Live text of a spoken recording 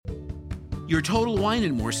Your Total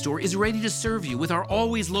Wine & More store is ready to serve you with our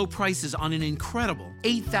always low prices on an incredible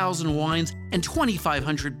 8,000 wines and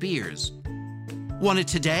 2,500 beers. Want it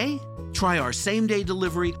today? Try our same-day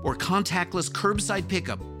delivery or contactless curbside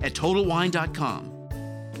pickup at TotalWine.com.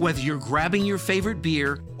 Whether you're grabbing your favorite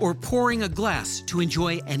beer or pouring a glass to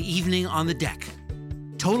enjoy an evening on the deck,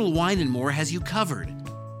 Total Wine & More has you covered.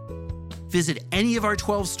 Visit any of our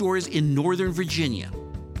 12 stores in Northern Virginia.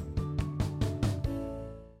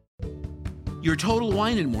 Your Total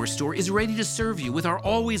Wine & More store is ready to serve you with our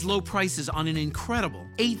always low prices on an incredible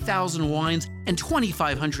 8,000 wines and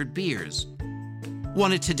 2,500 beers.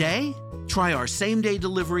 Want it today? Try our same-day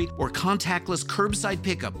delivery or contactless curbside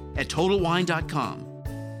pickup at TotalWine.com.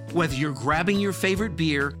 Whether you're grabbing your favorite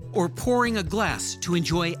beer or pouring a glass to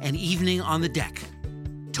enjoy an evening on the deck,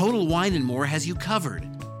 Total Wine & More has you covered.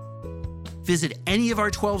 Visit any of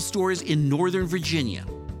our 12 stores in Northern Virginia.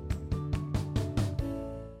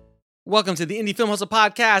 Welcome to the Indie Film Hustle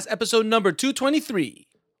Podcast, episode number 223.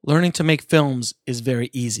 Learning to make films is very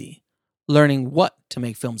easy. Learning what to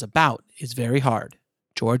make films about is very hard.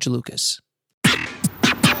 George Lucas.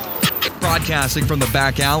 Broadcasting from the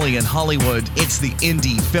back alley in Hollywood, it's the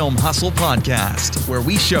Indie Film Hustle Podcast, where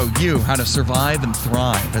we show you how to survive and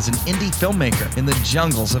thrive as an indie filmmaker in the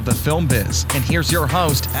jungles of the film biz. And here's your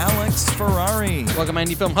host, Alex Ferrari. Welcome,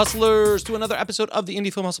 Indie Film Hustlers, to another episode of the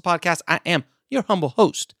Indie Film Hustle Podcast. I am your humble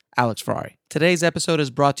host, Alex Ferrari. Today's episode is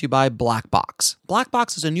brought to you by Blackbox.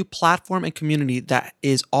 Blackbox is a new platform and community that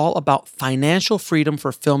is all about financial freedom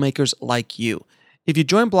for filmmakers like you. If you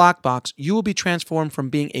join Blackbox, you will be transformed from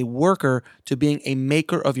being a worker to being a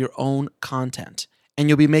maker of your own content. And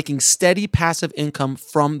you'll be making steady passive income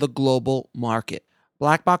from the global market.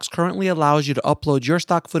 Blackbox currently allows you to upload your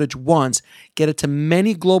stock footage once, get it to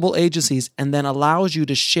many global agencies, and then allows you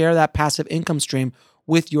to share that passive income stream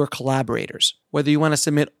with your collaborators. Whether you want to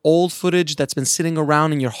submit old footage that's been sitting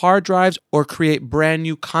around in your hard drives or create brand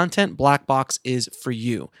new content, Blackbox is for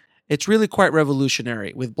you. It's really quite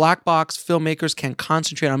revolutionary. With Blackbox, filmmakers can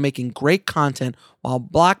concentrate on making great content while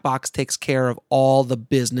Blackbox takes care of all the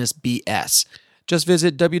business BS. Just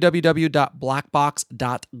visit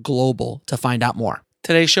www.blackbox.global to find out more.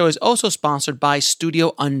 Today's show is also sponsored by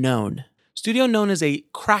Studio Unknown. Studio Unknown is a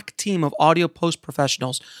crack team of audio post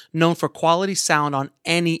professionals known for quality sound on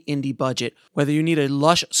any indie budget. Whether you need a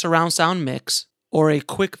lush surround sound mix or a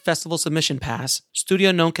quick festival submission pass, Studio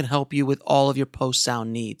Unknown can help you with all of your post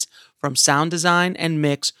sound needs, from sound design and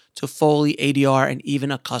mix to Foley, ADR, and even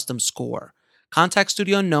a custom score. Contact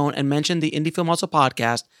Studio Unknown and mention the Indie Film Hustle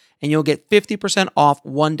Podcast, and you'll get 50% off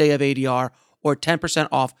 1 day of ADR or 10%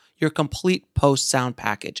 off your complete post sound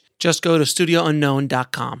package. Just go to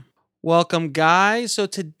studiounknown.com. Welcome, guys. So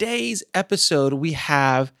today's episode, we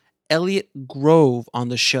have Elliot Grove on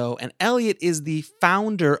the show, and Elliot is the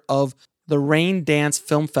founder of the Raindance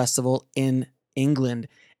Film Festival in England.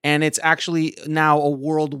 And it's actually now a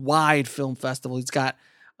worldwide film festival. He's got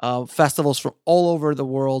festivals from all over the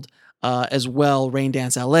world as well.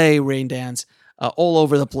 Raindance LA, Raindance all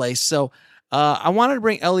over the place. So I wanted to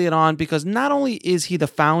bring Elliot on because not only is he the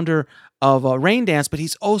founder of Raindance, but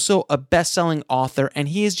he's also a best-selling author, and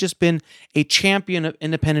he has just been a champion of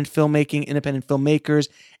independent filmmaking, independent filmmakers,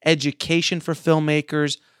 education for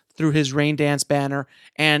filmmakers, through his Raindance banner,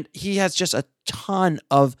 and he has just a ton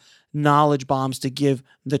of knowledge bombs to give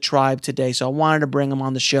the tribe today. So I wanted to bring him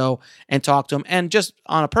on the show and talk to him. And just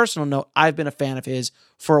on a personal note, I've been a fan of his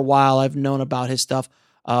for a while. I've known about his stuff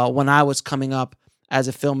when I was coming up as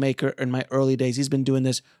a filmmaker in my early days. He's been doing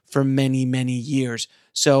this for many, many years.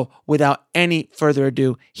 So without any further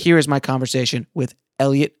ado, here is my conversation with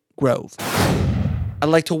Elliot Grove. I'd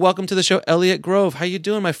like to welcome to the show Elliot Grove. How you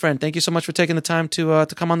doing, my friend? Thank you so much for taking the time to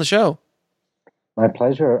come on the show. My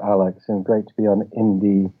pleasure, Alex, and great to be on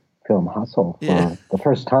Indie Film Hustle for the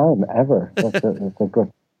first time ever. That's a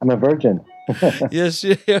good. I'm a virgin. Yes,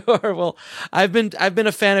 you are. Well, I've been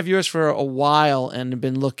a fan of yours for a while and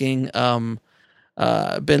been looking at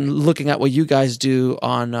what you guys do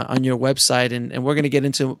on your website, and we're going to get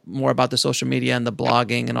into more about the social media and the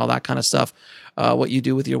blogging and all that kind of stuff, what you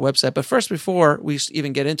do with your website. But first, before we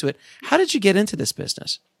even get into it, how did you get into this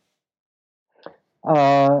business?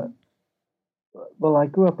 Well, I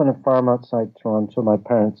grew up on a farm outside Toronto. My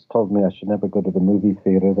parents told me I should never go to the movie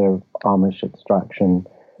theater. They're Amish extraction.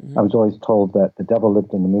 Mm-hmm. I was always told that the devil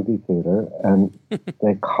lived in the movie theater, and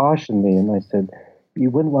they cautioned me, and I said, you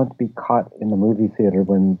wouldn't want to be caught in the movie theater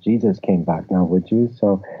when Jesus came back now, would you?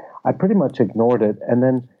 So I pretty much ignored it. And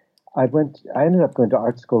then I ended up going to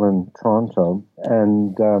art school in Toronto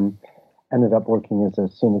and ended up working as a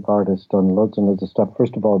scenic artist on loads and loads of stuff.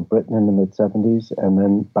 First of all, Britain in the mid-'70s and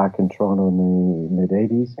then back in Toronto in the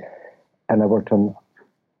mid-'80s. and I worked on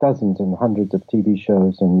dozens and hundreds of TV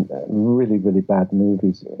shows and really, really bad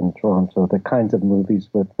movies in Toronto, the kinds of movies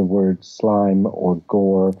with the word slime or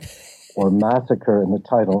gore or massacre in the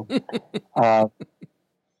title.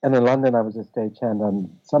 And in London, I was a stagehand on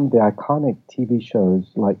some of the iconic TV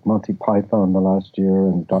shows like Monty Python the last year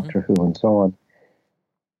and Doctor Who and so on.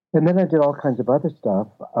 And then I did all kinds of other stuff.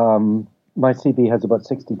 My CV has about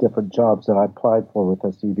 60 different jobs that I applied for with a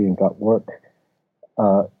CV and got work,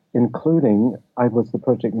 including I was the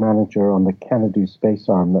project manager on the Canada space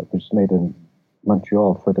arm that was made in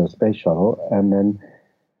Montreal for the space shuttle. And then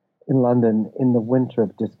in London, in the winter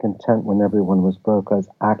of discontent when everyone was broke, I was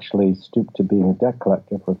actually stooped to being a debt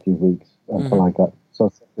collector for a few weeks until I got so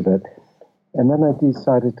sick of it. And then I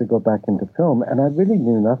decided to go back into film, and I really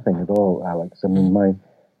knew nothing at all, Alex. I mean, my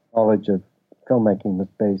knowledge of filmmaking was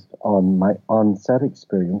based on my on-set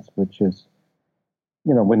experience, which is,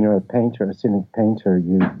 you know, when you're a painter, a scenic painter,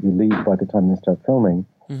 you leave by the time you start filming.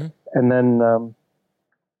 And then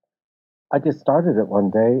I just started it one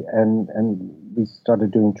day, and we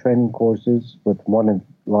started doing training courses with one of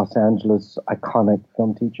Los Angeles iconic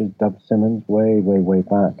film teachers, Dove Simmons, way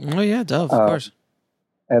back. Oh, yeah, Dove, of course.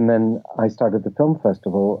 And then I started the film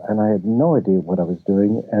festival, and I had no idea what I was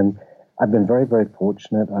doing. And I've been very, very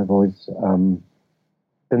fortunate. I've always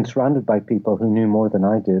been surrounded by people who knew more than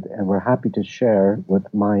I did and were happy to share with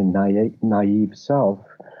my naive self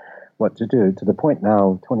what to do, to the point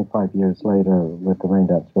now, 25 years later, with the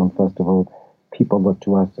Raindance Film Festival, people look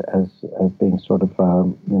to us as being sort of,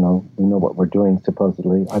 you know, we know what we're doing,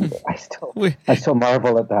 supposedly. I still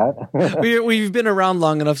marvel at that. We've been around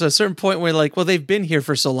long enough, so at a certain point we're like, well, they've been here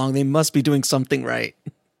for so long, they must be doing something right.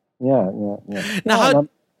 Yeah. Now,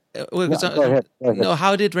 Go ahead.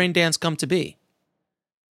 how did Raindance come to be?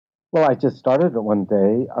 Well, I just started it one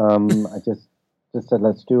day. I just said,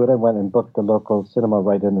 let's do it. I went and booked the local cinema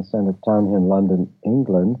right in the centre of town here in London,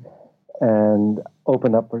 England, and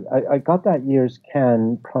opened up. I got that year's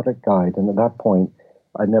Cannes product guide, and at that point,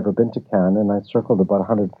 I'd never been to Cannes, and I circled about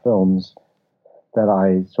 100 films that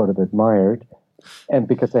I sort of admired. And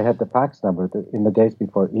because they had the fax number in the days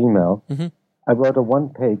before email, I wrote a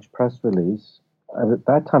one-page press release. At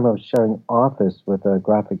that time, I was sharing office with a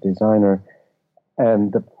graphic designer,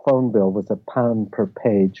 and the phone bill was £1 per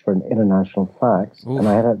page for an international fax. Ooh. And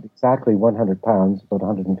I had exactly £100, about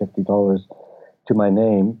 $150 to my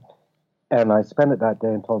name. And I spent it that day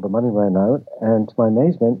until the money ran out. And to my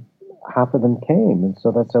amazement, half of them came. And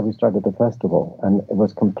so that's how we started the festival. And it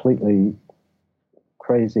was completely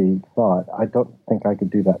crazy thought. I don't think I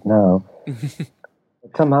could do that now.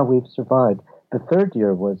 But somehow we've survived. The third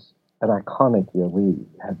year was an iconic year. We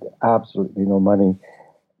had absolutely no money.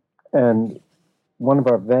 And one of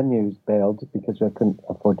our venues bailed because we couldn't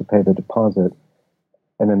afford to pay the deposit.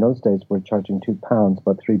 And in those days, we're charging £2,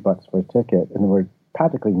 about $3 for a ticket. And there were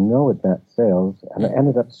practically no advance sales. And I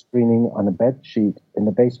ended up screening on a bed sheet in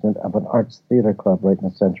the basement of an arts theater club right in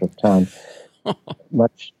the center of town.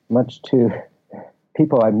 much to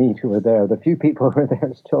people I meet who were there. The few people who were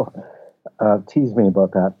there still tease me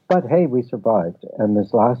about that. But hey, we survived. And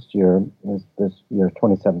this last year, this year,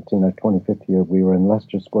 2017, our 25th year, we were in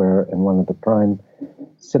Leicester Square in one of the prime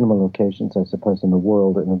cinema locations, I suppose, in the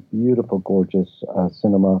world, in a beautiful, gorgeous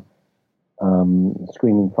cinema,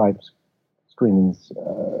 screening 5 screenings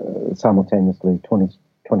simultaneously, 20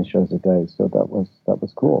 shows a day. So that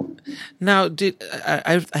was cool. Now,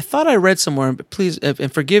 I thought I read somewhere, but please,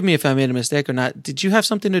 and forgive me if I made a mistake or not, did you have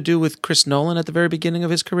something to do with Chris Nolan at the very beginning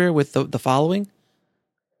of his career with the following?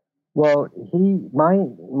 Well,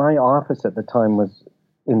 my office at the time was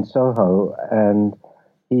in Soho, and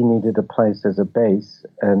he needed a place as a base,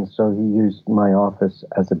 and so he used my office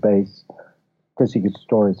as a base because he could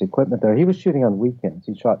store his equipment there. He was shooting on weekends.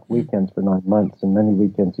 He shot weekends for 9 months, and many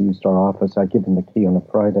weekends he used our office. I give him the key on a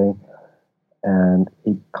Friday, and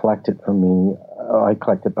he collected from me. I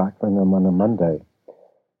collected back from him on a Monday.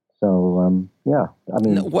 So, yeah, I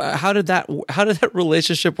mean... How did that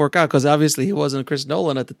relationship work out? Because obviously he wasn't Chris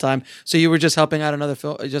Nolan at the time. So you were just helping out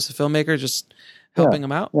just a filmmaker, just helping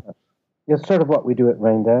him out? Yeah. It's sort of what we do at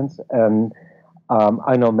Raindance, and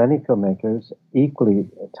I know many filmmakers equally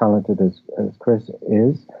talented as Chris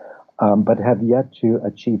is, but have yet to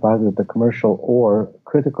achieve either the commercial or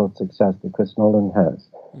critical success that Chris Nolan has,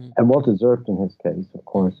 and well-deserved in his case, of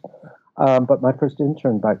course. But my first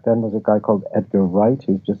intern back then was a guy called Edgar Wright,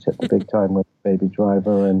 who's just hit the big time with Baby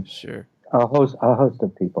Driver, and sure. a host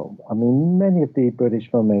of people. I mean, many of the British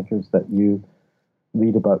filmmakers that you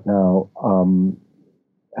read about now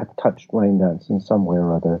have touched Raindance in some way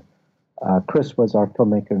or other. Chris was our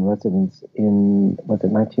filmmaker in residence in, was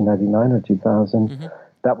it 1999 or 2000?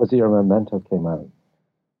 That was the year Memento came out.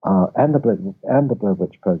 and the Blair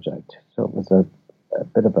Witch Project. So it was a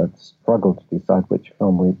bit of a struggle to decide which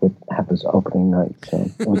film we would have as opening night. So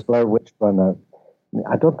it was Blair Witch run out.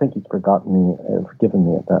 I don't think he's forgiven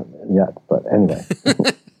me at that yet, but anyway.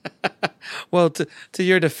 Well, to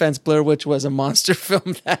your defense, Blair Witch was a monster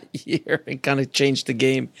film that year and kind of changed the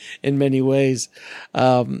game in many ways.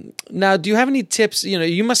 Now, do you have any tips?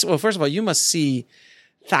 First of all, you must see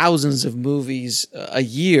thousands of movies a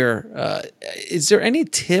year. Is there any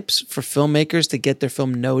tips for filmmakers to get their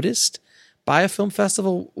film noticed by a film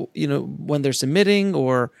festival, when they're submitting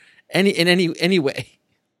or in any way?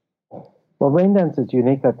 Well, Raindance is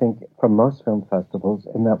unique, I think, from most film festivals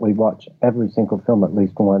in that we watch every single film at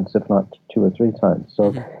least once, if not 2 or 3 times.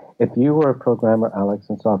 So if you were a programmer, Alex,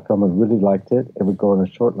 and saw a film and really liked it, it would go on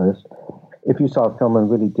a short list. If you saw a film and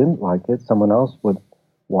really didn't like it, someone else would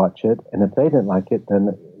watch it. And if they didn't like it, then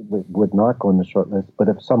it would not go on the short list. But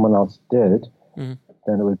if someone else did, then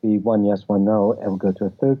it would be 1 yes, 1 no. It would go to a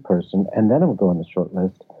third person, and then it would go on the short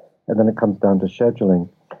list. And then it comes down to scheduling.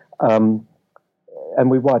 And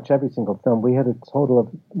we watch every single film. We had a total of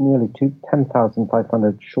nearly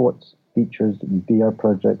 10,500 shorts, features, VR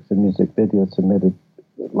projects, and music videos submitted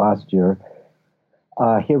last year.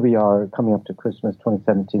 Here we are coming up to Christmas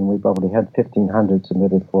 2017. We've already had 1,500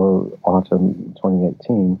 submitted for autumn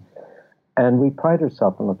 2018. And we pride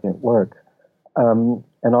ourselves on looking at work. And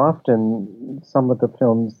often some of the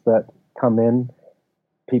films that come in,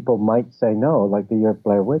 people might say no, like the year of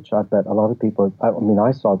Blair Witch. I bet a lot of people,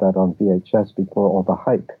 I saw that on VHS before all the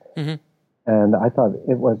hype. And I thought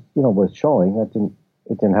it was, worth showing. It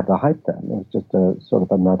didn't have the hype then. It was just a sort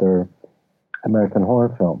of another American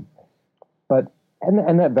horror film. But, and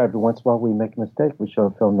every once in a while we make a mistake. We show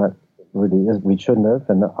a film that really is, we shouldn't have.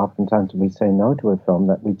 And oftentimes we say no to a film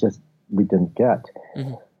that we didn't get.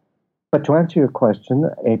 But to answer your question,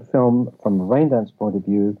 a film from a Raindance point of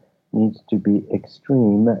view needs to be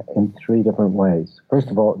extreme in 3 different ways. First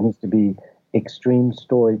of all, it needs to be extreme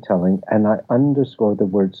storytelling, and I underscore the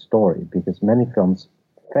word story because many films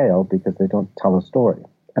fail because they don't tell a story.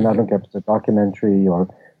 And I don't care if it's a documentary or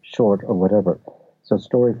short or whatever. So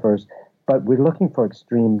story first, but we're looking for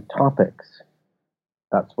extreme topics.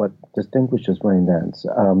 That's what distinguishes Raindance.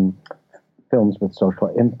 Films with social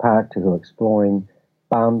impact who are exploring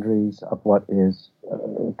boundaries of what is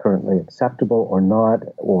currently acceptable or not,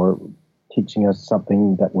 or teaching us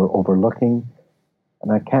something that we're overlooking.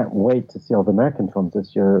 And I can't wait to see all the American films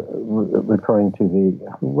this year referring to the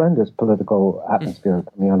horrendous political atmosphere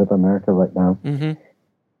coming out of America right now.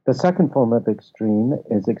 The second form of extreme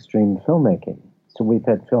is extreme filmmaking. So we've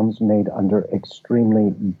had films made under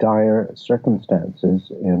extremely dire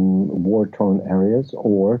circumstances in war-torn areas,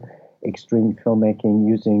 or extreme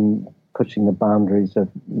filmmaking pushing the boundaries of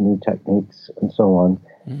new techniques and so on.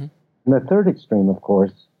 And the third extreme, of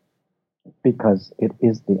course, because it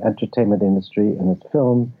is the entertainment industry and it's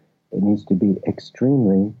film, it needs to be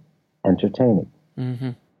extremely entertaining.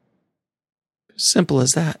 Simple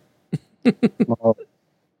as that. Well,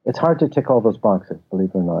 it's hard to tick all those boxes, believe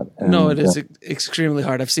it or not. And, no, it is extremely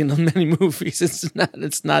hard. I've seen many movies.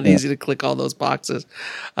 It's not easy to click all those boxes.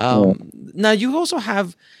 Now you also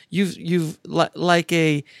have you've like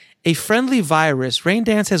a friendly virus.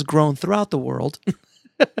 Raindance has grown throughout the world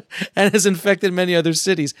and has infected many other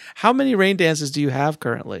cities. How many Raindances do you have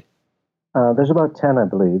currently? There's about 10, I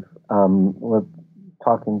believe. We're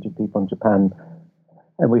talking to people in Japan,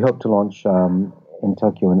 and we hope to launch in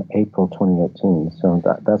Tokyo in April 2018. So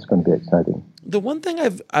that's going to be exciting. The one thing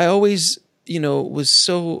I always was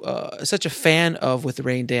such a fan of with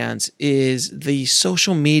Raindance is the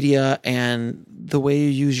social media and the way you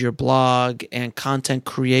use your blog and content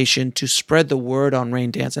creation to spread the word on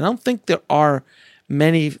Raindance. And I don't think there are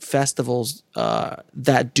many festivals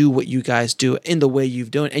that do what you guys do in the way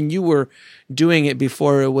you've done it. And you were doing it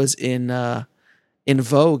before it was in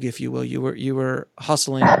vogue, if you will. You were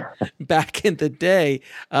hustling back in the day,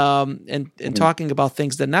 and talking about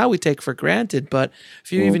things that now we take for granted. But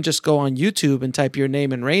if you even just go on YouTube and type your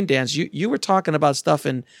name in Raindance, you were talking about stuff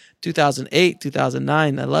in 2008,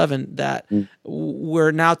 2009, 11 that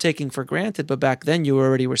we're now taking for granted. But back then you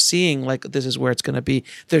already were seeing like this is where it's going to be.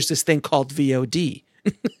 There's this thing called VOD.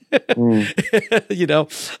 Really?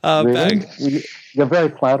 You're very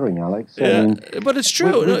flattering, Alex. But it's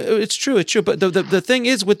true. It's true. But the thing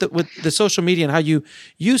is with the social media and how you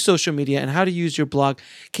use social media and how to use your blog,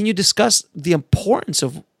 can you discuss the importance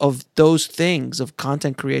of those things, of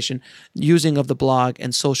content creation, using of the blog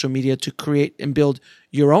and social media to create and build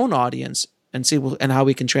your own audience and how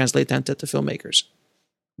we can translate that to filmmakers?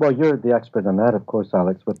 Well, you're the expert on that, of course,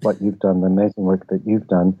 Alex, with what you've done, the amazing work that you've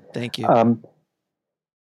done. Thank you.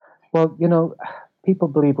 Well, people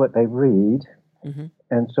believe what they read,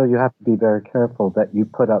 and so you have to be very careful that you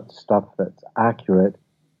put out stuff that's accurate.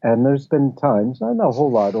 And there's been times, not a whole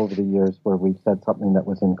lot over the years, where we've said something that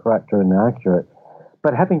was incorrect or inaccurate.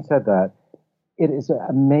 But having said that, it is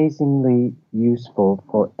amazingly useful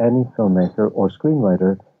for any filmmaker or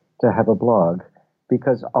screenwriter to have a blog,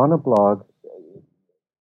 because on a blog,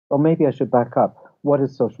 or maybe I should back up. What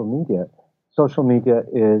is social media? Social media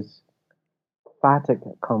is phatic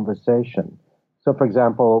conversation. So, for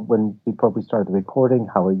example, before we started the recording,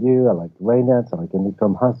 how are you? I like Raindance. I like Indie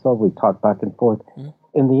Film Hustle. We talk back and forth.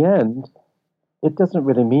 In the end, it doesn't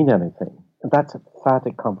really mean anything. That's a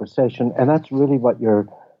phatic conversation, and that's really what your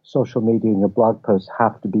social media and your blog posts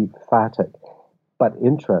have to be, phatic, but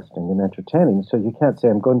interesting and entertaining. So you can't say,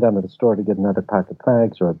 I'm going down to the store to get another pack of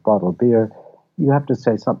fags or a bottle of beer. You have to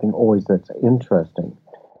say something always that's interesting.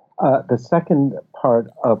 The second part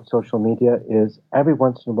of social media is every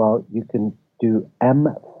once in a while you can do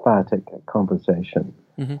emphatic conversation.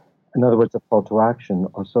 In other words, a call to action,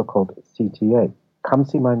 or so-called CTA. Come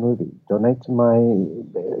see my movie. Donate to my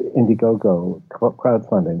Indiegogo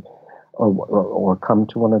crowdfunding, or come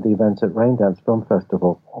to one of the events at Raindance Film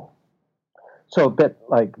Festival. So a bit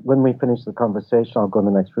like when we finish the conversation, I'll go in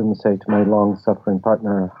the next room and say to my long-suffering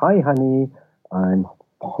partner, "Hi, honey, I'm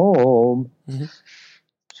home."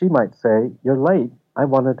 She might say, "You're late. I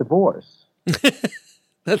want a divorce."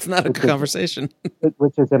 That's not a good conversation.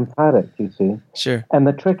 Which is emphatic, you see. Sure. And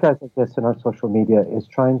the trick, I guess, in our social media is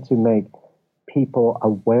trying to make people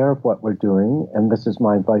aware of what we're doing. And this is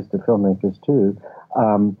my advice to filmmakers, too.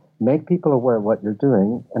 Make people aware of what you're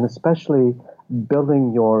doing, and especially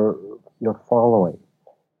building your following.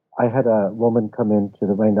 I had a woman come into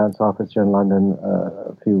the Raindance office here in London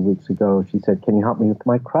a few weeks ago. She said, "Can you help me with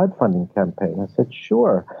my crowdfunding campaign?" I said,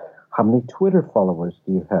 "Sure. How many Twitter followers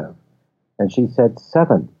do you have?" And she said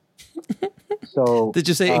 7. So did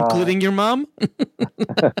you say including your mom?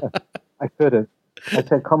 I could have. I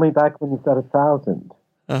said, "Call me back when you've got 1,000."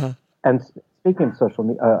 And speaking of social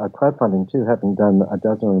media, crowdfunding too, having done a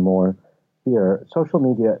dozen or more here, social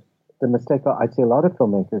media, the mistake I see a lot of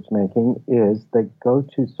filmmakers making is they go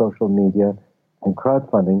to social media and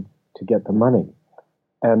crowdfunding to get the money.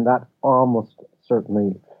 And that almost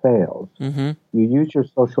certainly fails. You use your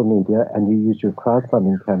social media and you use your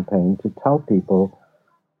crowdfunding campaign to tell people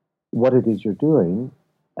what it is you're doing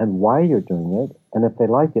and why you're doing it. And if they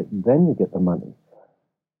like it, then you get the money.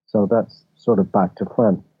 So that's sort of back to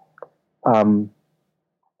front.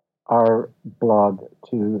 Our blog,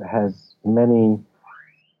 too, has many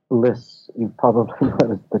lists. You've probably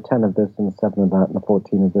noticed the 10 of this and the 7 of that and the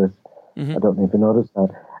 14 of this. I don't know if you noticed that.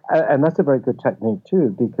 And that's a very good technique, too,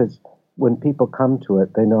 because when people come to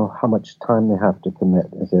it, they know how much time they have to commit.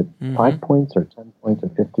 Is it 5 points or 10 points or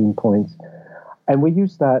 15 points? And we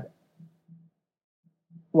use that.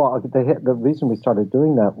 Well, the reason we started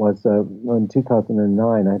doing that was in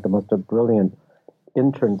 2009, I had the most brilliant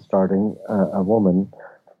intern starting, a woman,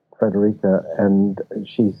 Frederica, and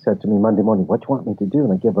she said to me Monday morning, "What do you want me to do?"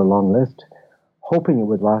 And I gave her a long list, hoping it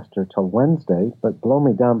would last her till Wednesday, but blow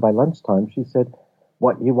me down by lunchtime. She said,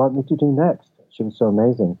 "What do you want me to do next?" She was so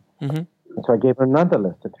amazing. And so I gave her another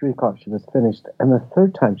list. At 3 o'clock, she was finished. And the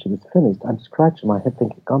third time she was finished, I'm scratching my head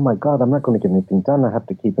thinking, "Oh my God, I'm not going to get anything done. I have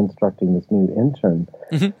to keep instructing this new intern."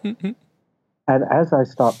 And as I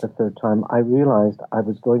stopped the third time, I realized I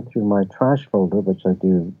was going through my trash folder, which I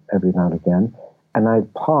do every now and again, and I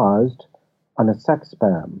paused on a sex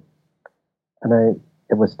spam. And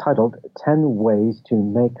it was titled 10 Ways to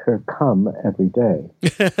Make Her Come Every Day.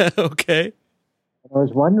 Okay. I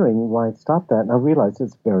was wondering why I stopped that, and I realized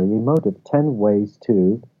it's very emotive. 10 ways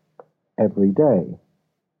to every day.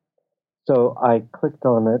 So I clicked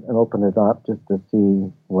on it and opened it up just to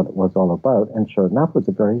see what it was all about, and sure enough, it was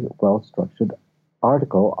a very well-structured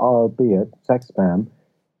article, albeit sex spam.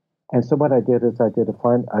 And so what I did is I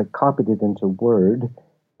copied it into Word,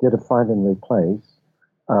 did a find and replace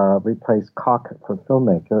cock for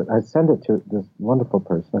filmmaker. I sent it to this wonderful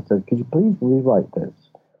person. I said, "Could you please rewrite this?"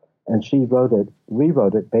 And she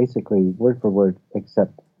rewrote it basically word for word,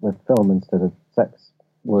 except with film instead of sex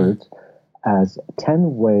words, as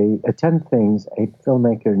 10 things a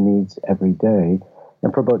filmmaker needs every day.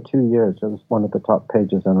 And for about 2 years, it was one of the top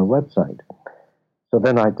pages on our website. So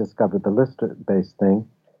then I discovered the list-based thing.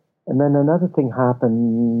 And then another thing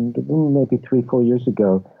happened maybe 3-4 years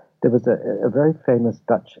ago. There was a very famous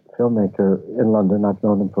Dutch filmmaker in London. I've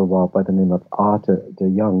known him for a while by the name of Arte de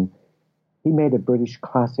Jong. He made a British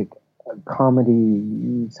classic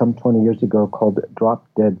comedy some 20 years ago called Drop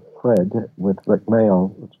Dead Fred with Rick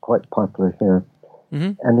Mayall. It's quite popular here.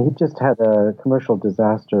 And he just had a commercial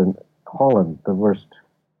disaster in Holland, the worst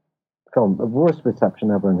film, the worst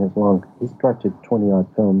reception ever in his long. He's directed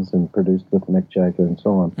 20-odd films and produced with Mick Jagger and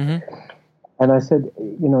so on. Mm-hmm. And I said,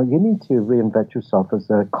 you know, you need to reinvent yourself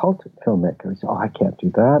as a cult filmmaker. He said, oh, I can't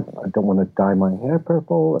do that. I don't want to dye my hair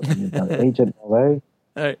purple. I've got an agent in L.A.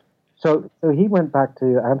 Right. So he went back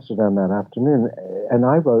to Amsterdam that afternoon, and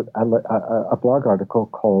I wrote a blog article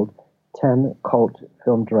called 10 Cult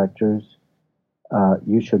Film Directors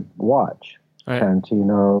You Should Watch. Right.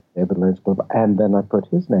 Tarantino, David Lynch, and then I put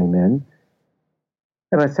his name in.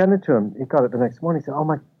 And I sent it to him. He got it the next morning. He said, oh,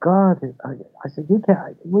 my God. I said,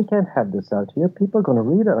 we can't have this out here. People are going to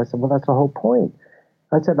read it. I said, well, that's the whole point.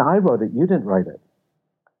 I said, I wrote it. You didn't write it.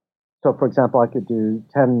 So, for example, I could do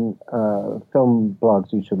 10 film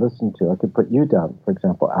blogs you should listen to. I could put you down, for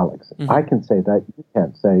example, Alex. Mm-hmm. I can say that. You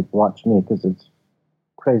can't say, watch me, because it's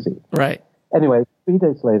crazy. Right. Anyway, 3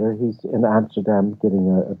 days later, he's in Amsterdam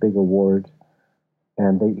getting a big award.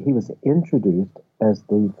 And he was introduced as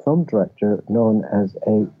the film director known as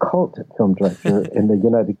a cult film director in the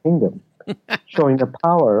United Kingdom, showing the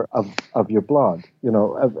power of your blog. You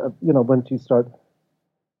know, when you start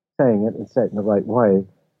saying it and say it in the right way.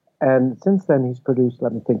 And since then, he's produced,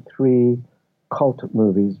 let me think, 3 cult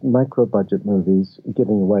movies, micro-budget movies,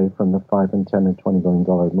 getting away from the $5 and $10 and $20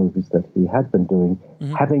 million movies that he had been doing,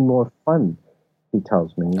 having more fun, he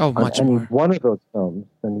tells me, on any one of those films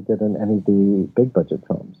than he did in any of the big-budget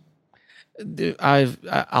films.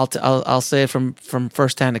 I'll say it from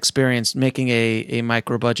firsthand experience. Making a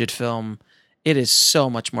micro-budget film, it is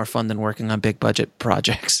so much more fun than working on big-budget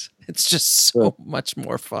projects. It's just so much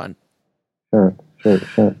more fun. Sure.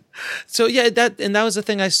 So yeah, that was the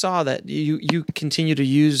thing I saw, that you continue to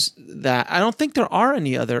use that. I don't think there are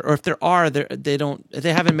any other, or if there are, they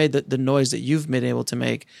haven't made the noise that you've been able to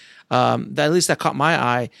make. That at least that caught my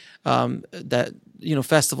eye. That, you know,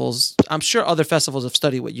 festivals, I'm sure other festivals have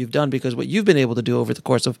studied what you've done, because what you've been able to do over the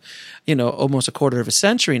course of, you know, almost a quarter of a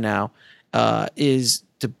century now, is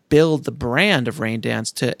to build the brand of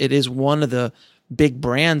Raindance. It is one of the big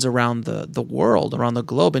brands around the world, around the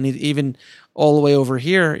globe, and even all the way over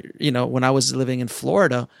here. You know, when I was living in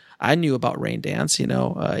Florida, I knew about Raindance. You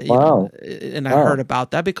know, and I heard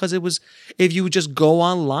about that because it was, if you would just go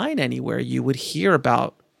online anywhere, you would hear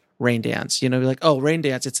about Raindance. You know, like, oh,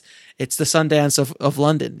 Raindance, it's the Sundance of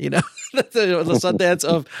London. You know, the Sundance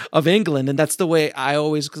of England, and that's the way I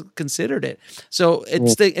always considered it. So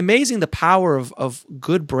it's amazing the power of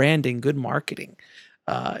good branding, good marketing.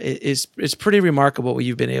 It's pretty remarkable what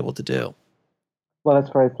you've been able to do. Well,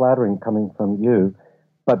 it's very flattering coming from you.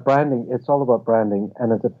 But branding, it's all about branding.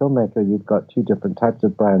 And as a filmmaker, you've got 2 different types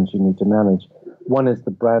of brands you need to manage. One is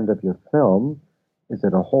the brand of your film. Is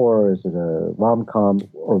it a horror? Is it a rom-com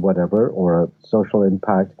or whatever, or a social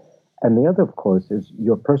impact? And the other, of course, is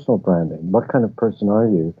your personal branding. What kind of person are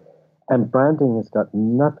you? And branding has got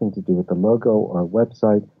nothing to do with the logo or a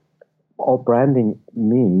website. All branding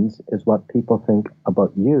means is what people think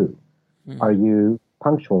about you. Are you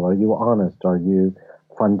punctual? Are you honest? Are you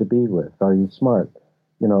fun to be with? Are you smart?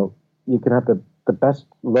 You know, you can have the best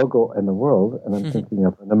logo in the world, and I'm thinking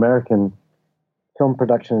of an American film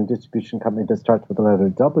production and distribution company that starts with the letter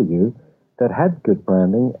W that had good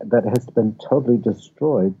branding that has been totally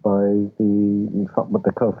destroyed by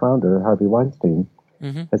the co-founder, Harvey Weinstein,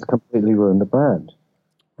 has completely ruined the brand.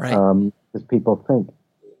 Right. Because people think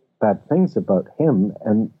bad things about him,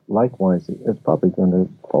 and likewise, it's probably going to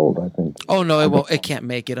fold, I think. Oh, no, it won't. It can't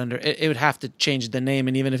make it under. It would have to change the name,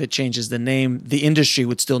 and even if it changes the name, the industry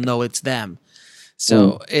would still know it's them.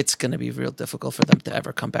 So it's going to be real difficult for them to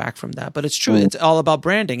ever come back from that. But it's true. It's all about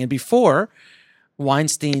branding. And before,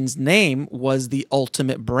 Weinstein's name was the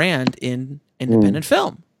ultimate brand in independent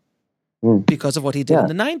film because of what he did in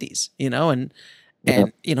the 90s, you know, and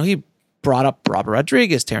you know, he brought up Robert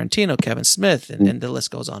Rodriguez, Tarantino, Kevin Smith, and the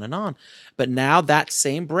list goes on and on. But now that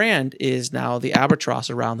same brand is now the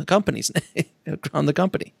albatross around the company's around the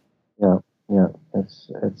company. Yeah.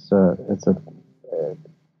 It's an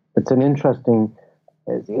interesting.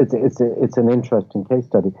 It's an interesting case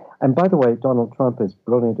study. And by the way, Donald Trump is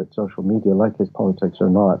brilliant at social media, like his politics or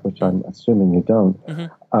not, which I'm assuming you don't.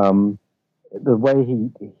 The way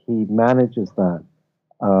he manages that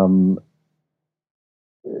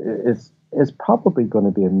is probably going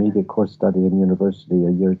to be a media course study in university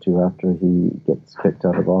a year or two after he gets kicked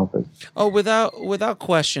out of office. Oh, without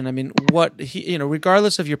question. I mean, what he, you know,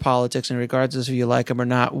 regardless of your politics and regardless of you like him or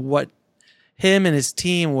not, what him and his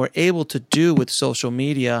team were able to do with social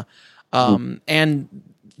media, and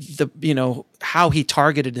the, you know, how he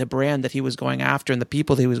targeted the brand that he was going after and the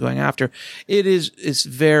people that he was going after, it is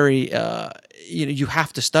very you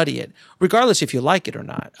have to study it, regardless if you like it or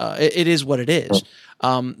not. It is what it is.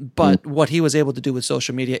 But what he was able to do with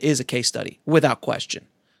social media is a case study, without question.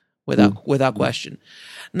 Without question.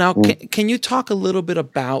 Now, can you talk a little bit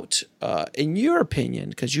about, in your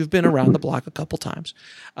opinion, because you've been around the block a couple times,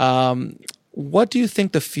 what do you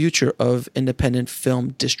think the future of independent film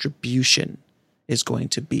distribution is going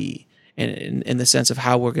to be, in the sense of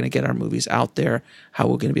how we're going to get our movies out there, how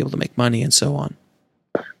we're going to be able to make money, and so on?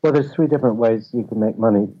 Well, there's three different ways you can make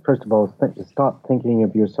money. First of all, stop thinking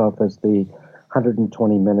of yourself as the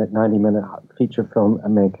 120-minute, 90-minute feature film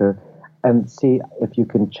maker, and see if you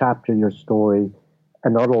can chapter your story,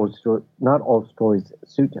 and not all stories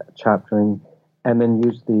suit chaptering, and then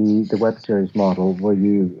use the web series model where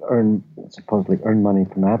you supposedly earn money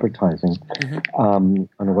from advertising on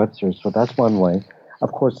a web series. So that's one way.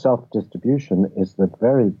 Of course, self-distribution is the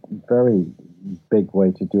very, very big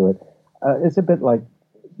way to do it. It's a bit like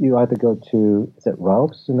you either go to, is it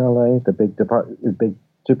Ralph's in LA, the big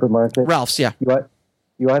supermarket? Ralph's, yeah.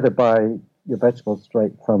 You either buy your vegetables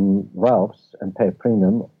straight from Ralph's and pay a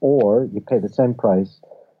premium, or you pay the same price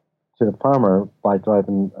to the farmer by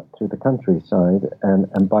driving through the countryside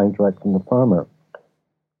and buying direct from the farmer,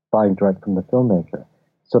 buying direct from the filmmaker.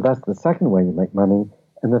 So that's the second way you make money.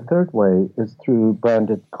 And the third way is through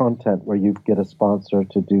branded content, where you get a sponsor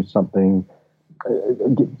to do something.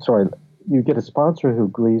 You get a sponsor who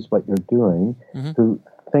agrees what you're doing, who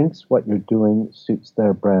thinks what you're doing suits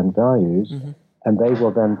their brand values, and they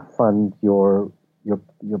will then fund your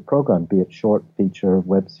program, be it short, feature,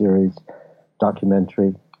 web series,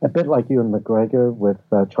 documentary. A bit like Ewan McGregor with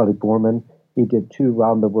Charlie Boorman. He did 2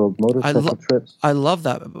 round-the-world motorcycle trips. I love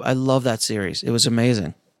that. I love that series. It was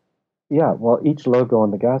amazing. Yeah, well, each logo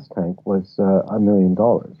on the gas tank was $1 million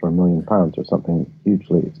or £1 million or something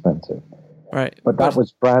hugely expensive. Right. But that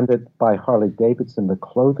was branded by Harley Davidson, the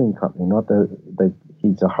clothing company, not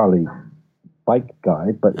he's a Harley bike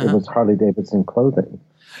guy, but it was Harley Davidson clothing.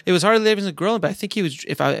 It was Harley Davidson clothing, but I think he was,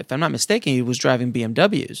 if I'm not mistaken, he was driving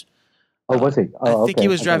BMWs. Oh, was he? I think he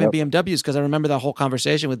was driving BMWs, because I remember that whole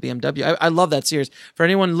conversation with BMW. I love that series. For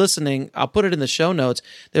anyone listening, I'll put it in the show notes.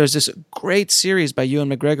 There was this great series by Ewan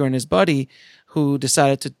McGregor and his buddy who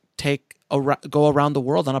decided to go around the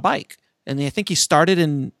world on a bike. And I think he started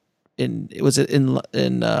in I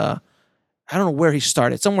don't know where he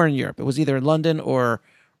started, somewhere in Europe. It was either in London or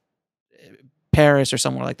Paris or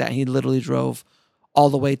somewhere like that. And he literally drove all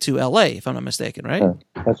the way to LA, if I'm not mistaken, right? Yeah,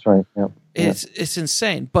 that's right. Yeah. It's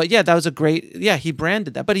insane. But yeah, that was he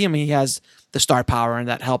branded that. But he has the star power, and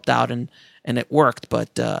that helped out, and it worked.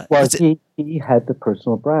 But he had the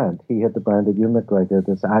personal brand. He had the brand of Ewan McGregor,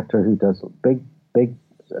 this actor who does big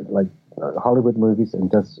like Hollywood movies and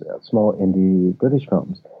does small indie British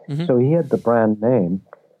films. So he had the brand name,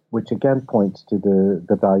 which again points to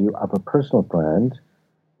the value of a personal brand.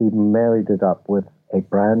 He married it up with a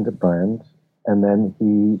brand, and then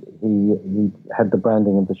he had the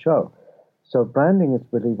branding of the show. So branding is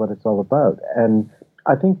really what it's all about. And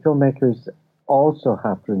I think filmmakers also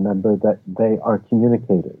have to remember that they are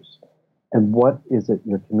communicators. And what is it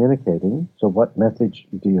you're communicating? So what message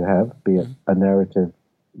do you have, be it a narrative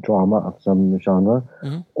drama of some genre,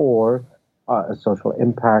 or a social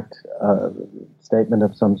impact statement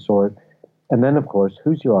of some sort? And then, of course,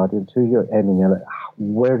 who's your audience, who you're aiming at,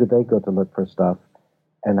 where do they go to look for stuff,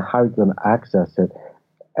 and how are you going to access it?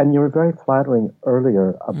 And you were very flattering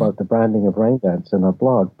earlier about the branding of Raindance in our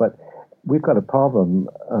blog, but we've got a problem,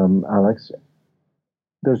 Alex.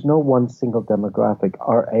 There's no one single demographic.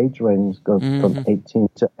 Our age range goes from 18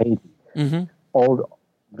 to 80. All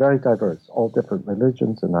very diverse, all different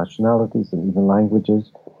religions and nationalities and even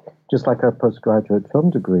languages. Just like our postgraduate film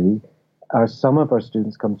degree, some of our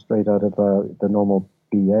students come straight out of the normal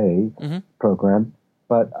BA program.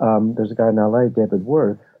 But there's a guy in LA, David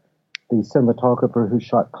Worth, the cinematographer who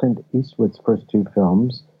shot Clint Eastwood's first 2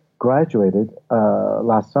 films, graduated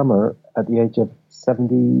last summer at the age of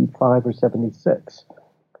 75 or 76.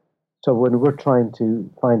 So when we're trying to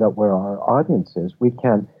find out where our audience is, we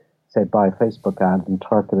can't, say, buy a Facebook ad and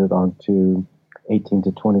target it onto 18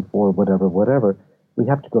 to 24, whatever. We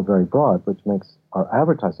have to go very broad, which makes our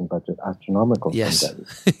advertising budget astronomical. Yes,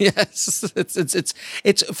 yes.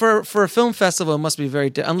 It's for a film festival. It must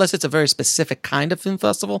be unless it's a very specific kind of film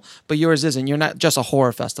festival. But yours isn't. You're not just a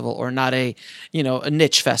horror festival or not a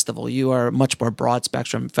niche festival. You are a much more broad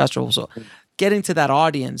spectrum festival. So getting to that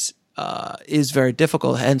audience is very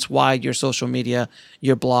difficult. Hence why your social media,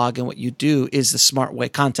 your blog, and what you do is the smart way.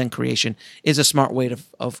 Content creation is a smart way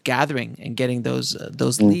of gathering and getting those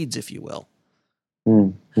leads, if you will.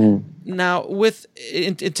 Now,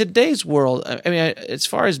 in today's world, I mean, as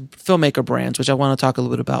far as filmmaker brands, which I want to talk a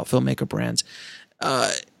little bit about filmmaker brands,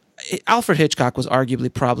 Alfred Hitchcock was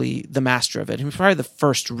arguably probably the master of it. He was probably the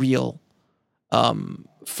first real,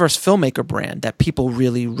 first filmmaker brand that people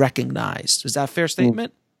really recognized. Is that a fair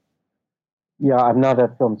statement? Yeah, I'm not a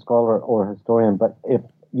film scholar or historian, but if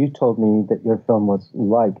you told me that your film was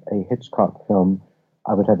like a Hitchcock film,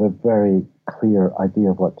 I would have a very clear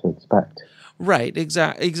idea of what to expect. Right,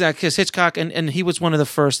 exactly. Because Hitchcock, and he was one of the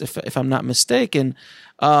first, if I'm not mistaken,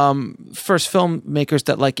 first filmmakers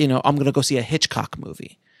that I'm going to go see a Hitchcock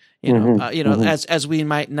movie. As we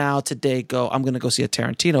might now today go, I'm going to go see a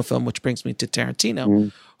Tarantino film, which brings me to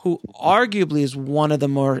Tarantino, who arguably is one of the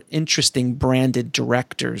more interesting branded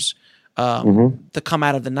directors to come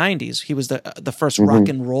out of the 90s. He was the first rock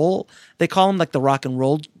and roll. They call him like the rock and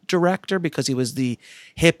roll director because he was the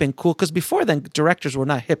hip and cool. Because before then, directors were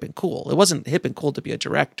not hip and cool. It wasn't hip and cool to be a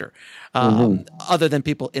director, other than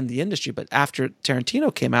people in the industry. But after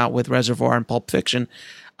Tarantino came out with Reservoir and Pulp Fiction,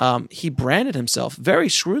 he branded himself very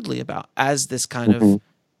shrewdly as this kind of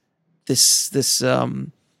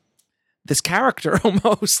this character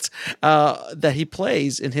almost that he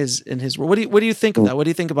plays in his role. What do you think of that? What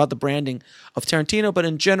do you think about the branding of Tarantino? But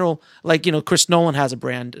in general, Chris Nolan has a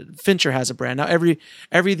brand, Fincher has a brand. Now every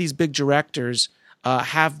these big directors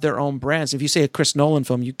have their own brands. If you say a Chris Nolan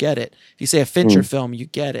film, you get it. If you say a Fincher film, you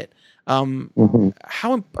get it.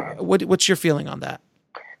 What's your feeling on that?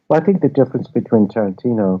 Well, I think the difference between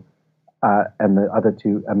Tarantino and the other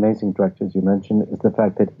two amazing directors you mentioned is the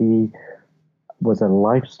fact that he was a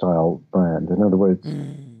lifestyle brand. In other words,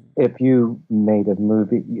 if you made a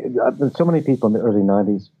movie, so many people in the early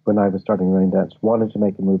 90s when I was starting Raindance wanted to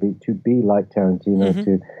make a movie to be like Tarantino,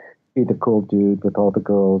 to be the cool dude with all the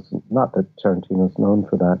girls. Not that Tarantino's known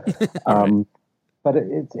for that. But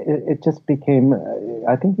it just became,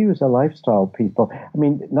 I think he was a lifestyle people. I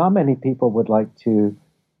mean, not many people would like to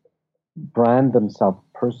brand themselves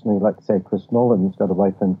personally, like say Chris Nolan, who's got a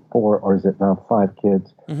wife and 4, or is it now 5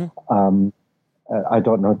 kids. I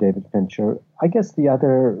don't know David Fincher. I guess the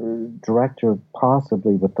other director,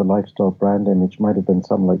 possibly with the lifestyle brand image, might have been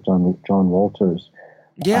someone like John Walters.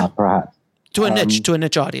 Yeah, perhaps to a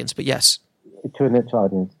niche audience, but yes, to a niche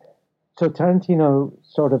audience. So Tarantino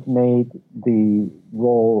sort of made the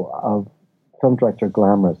role of film director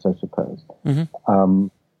glamorous, I suppose,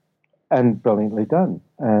 and brilliantly done,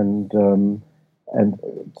 and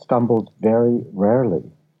stumbled very rarely.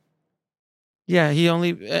 Yeah, he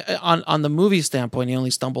only on the movie standpoint, he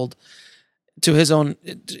only stumbled to his own.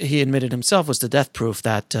 He admitted himself was the Death Proof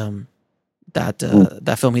that film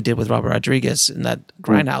he did with Robert Rodriguez in that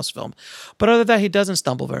Grindhouse film. But other than that, he doesn't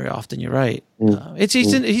stumble very often. You're right.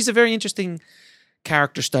 He's a very interesting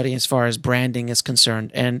character study as far as branding is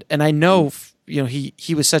concerned. And I know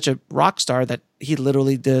he was such a rock star that he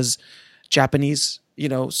literally does Japanese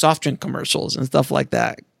soft drink commercials and stuff like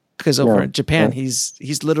that. Because over in Japan,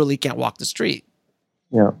 he's literally can't walk the street.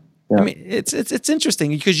 Yeah. I mean, it's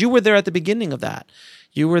interesting because you were there at the beginning of that.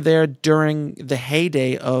 You were there during the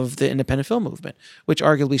heyday of the independent film movement, which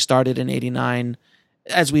arguably started in '89,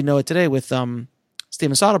 as we know it today, with Steven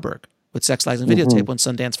Soderbergh with Sex, Lies, and Videotape when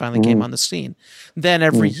Sundance finally came on the scene. Then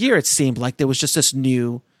every year it seemed like there was just this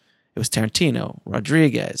new. It was Tarantino,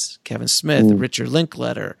 Rodriguez, Kevin Smith, Richard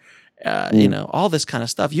Linklater. All this kind of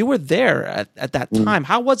stuff. You were there at that time.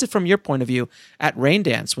 How was it from your point of view at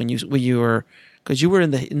Raindance when you were, because you were in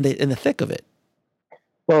the thick of it?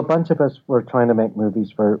 Well, a bunch of us were trying to make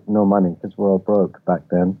movies for no money because we're all broke back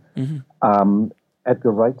then.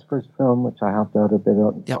 Edgar Wright's first film, which I helped out a bit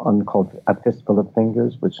on, called A Fistful of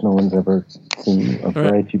Fingers, which no one's ever seen, or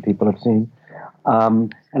very few people have seen.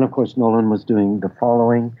 And of course, Nolan was doing The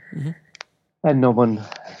Following, and no one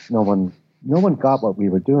got what we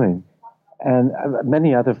were doing. And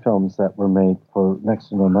many other films that were made for next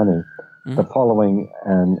to no money. The Following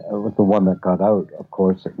and was the one that got out, of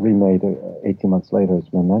course, remade 18 months later as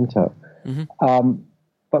Memento.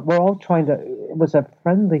 But we're all trying to, it was a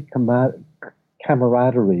friendly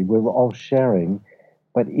camaraderie. We were all sharing,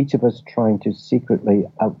 but each of us trying to secretly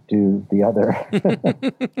outdo the other.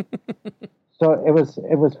 So it was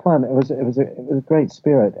fun. It was a great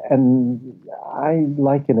spirit. And I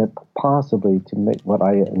liken it possibly to make what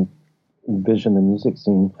I envision the music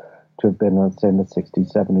scene to have been, let's say, in the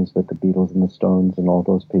 60s, 70s with the Beatles and the Stones and all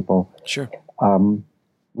those people. Sure.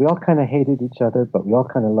 We all kind of hated each other, but we all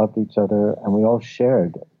kind of loved each other, and we all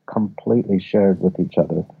completely shared with each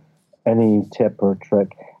other any tip or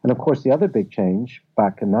trick. And of course, the other big change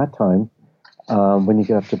back in that time, when you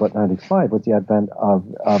get up to about 95, was the advent of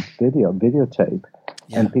videotape,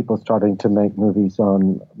 and people starting to make movies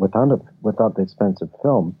without the expensive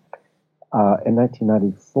film. In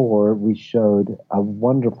 1994, we showed a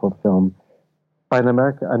wonderful film by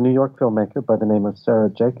a New York filmmaker by the name of Sarah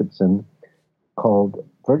Jacobson called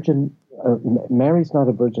Mary's Not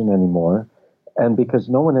a Virgin Anymore. And because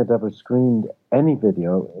no one had ever screened any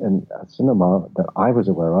video in a cinema that I was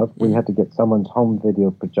aware of, we had to get someone's home video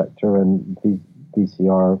projector and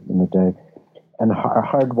VCR in the day and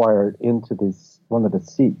hardwired into one of the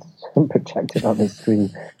seats and projected on the screen.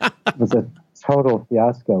 It was a total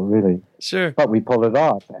fiasco, really. Sure. But we pulled it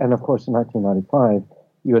off. And of course, in 1995,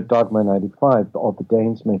 you had Dogma 95, all the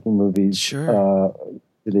Danes making movies. Sure.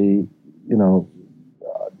 Really,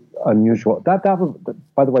 unusual. That was,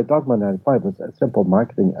 by the way, Dogma 95 was a simple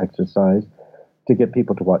marketing exercise to get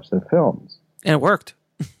people to watch their films. And it worked.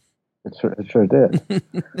 It sure did.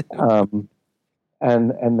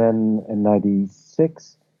 And then in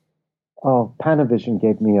 96, Panavision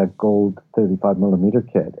gave me a gold 35 millimeter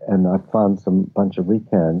kit, and I found some bunch of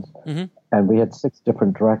recans, and we had 6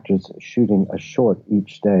 different directors shooting a short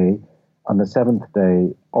each day. On the 7th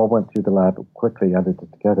day, all went through the lab quickly,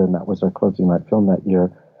 edited together, and that was our closing night film that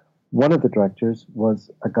year. One of the directors was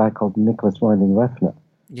a guy called Nicholas Winding Refn.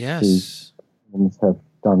 Yes. Whose films have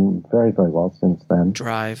done very, very well since then.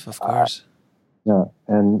 Drive, of course. Yeah,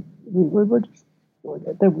 and we were just,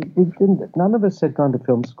 none of us had gone to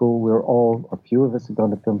film school. A few of us had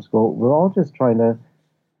gone to film school. We're all just trying to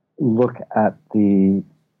look at the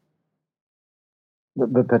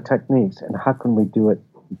techniques and how can we do it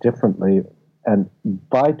differently, and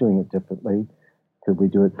by doing it differently, could we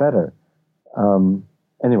do it better?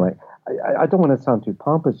 Anyway, I don't want to sound too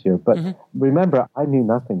pompous here, but remember, I knew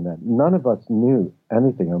nothing then. None of us knew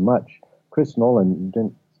anything or much. Chris Nolan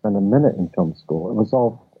didn't spend a minute in film school. It was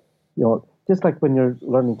all, just like when you're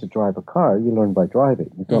learning to drive a car, you learn by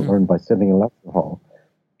driving. You don't learn by sitting in a lecture hall.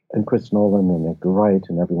 And Chris Nolan and Edgar Wright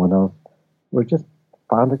and everyone else were just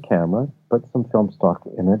found a camera, put some film stock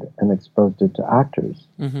in it, and exposed it to actors,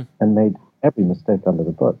 and made every mistake under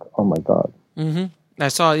the book. Oh my God. I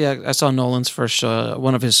saw Nolan's first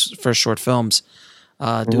one of his first short films,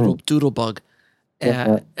 Doodlebug,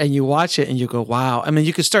 and you watch it and you go, wow. I mean,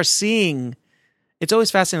 you could start seeing. It's always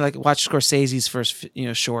fascinating, like watch Scorsese's first,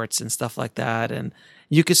 shorts and stuff like that, and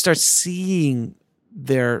you could start seeing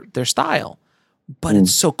their style, but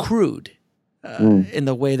it's so crude in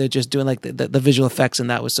the way they're just doing, like the visual effects, and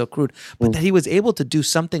that was so crude. But that he was able to do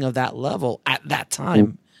something of that level at that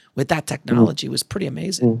time with that technology was pretty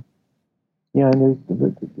amazing. Yeah, and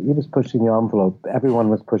he was pushing the envelope. Everyone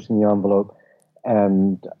was pushing the envelope,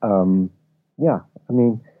 and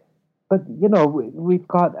but we've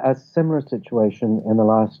got a similar situation in the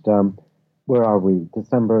last. Where are we?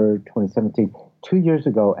 December 2017. 2 years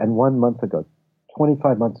ago and 1 month ago,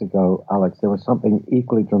 25 months ago, Alex, there was something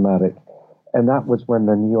equally dramatic, and that was when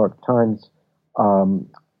the New York Times, on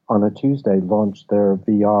a Tuesday, launched their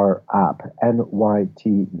VR app,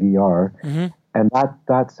 NYT VR. And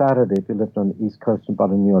that Saturday, if you lived on the East Coast and bought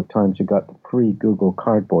a New York Times, you got the free Google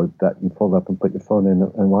Cardboard that you fold up and put your phone in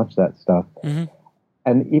and watch that stuff.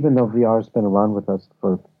 And even though VR has been around with us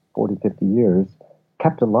for 40, 50 years,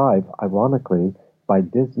 kept alive, ironically, by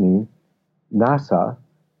Disney, NASA,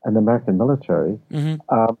 and the American military,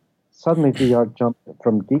 suddenly VR jumped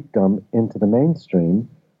from geekdom into the mainstream,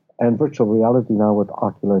 and virtual reality now with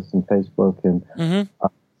Oculus and Facebook and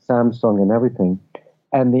Samsung and everything.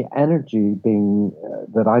 And the energy being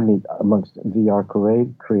that I meet amongst VR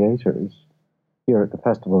creators here at the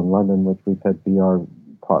festival in London, which we've had VR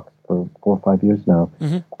talks for 4 or 5 years now,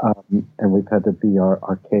 and we've had the VR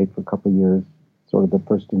arcade for a couple of years, sort of the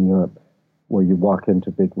first in Europe, where you walk into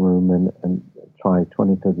a big room and try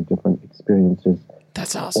 20, 30 different experiences.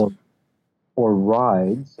 That's awesome. Or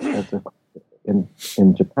rides. In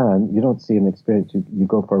Japan, you don't see an experience, you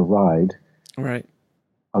go for a ride. Right.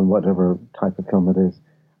 On whatever type of film it is.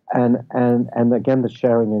 And again, the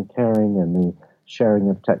sharing and caring and the sharing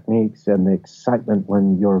of techniques and the excitement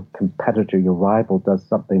when your competitor, your rival, does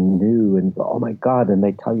something new and you go, oh my God, and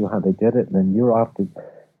they tell you how they did it, and then you're off to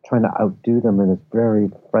trying to outdo them in this very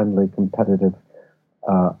friendly, competitive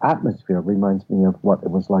atmosphere. Reminds me of what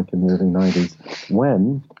it was like in the early 90s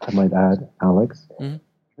when, I might add, Alex,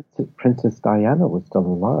 Princess Diana was still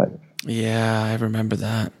alive. Yeah, I remember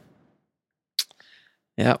that.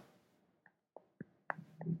 Yep.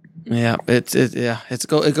 Yeah, it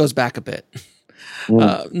goes back a bit.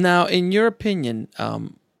 Now, in your opinion,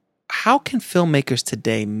 how can filmmakers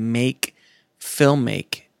today make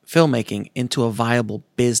filmmaking into a viable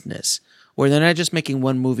business where they're not just making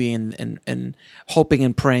one movie and hoping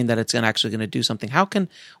and praying that it's actually going to do something.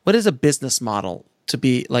 What is a business model to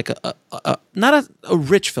be like not a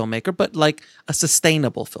rich filmmaker, but like a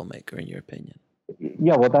sustainable filmmaker, in your opinion?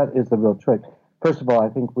 Yeah, well, that is the real trick. First of all, I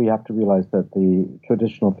think we have to realize that the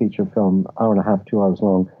traditional feature film, hour and a half, 2 hours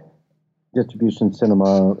long, distribution,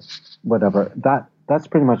 cinema, whatever, that's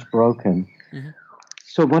pretty much broken. Mm-hmm.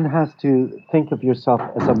 So one has to think of yourself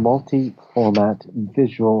as a multi-format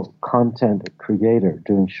visual content creator,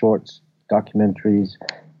 doing shorts, documentaries,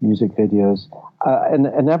 music videos,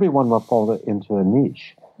 and everyone will fall into a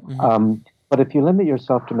niche. Mm-hmm. But if you limit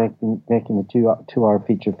yourself to making a two-hour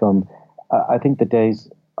feature film, I think the days,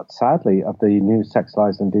 sadly, of the new Sex,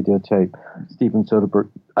 Lies, and Videotape, Steven Soderbergh,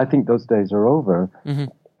 I think those days are over. Mm-hmm.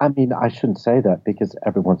 I mean, I shouldn't say that, because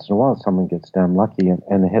every once in a while someone gets damn lucky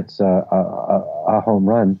and hits a home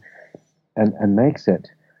run and makes it.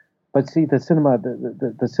 But see, the cinemas,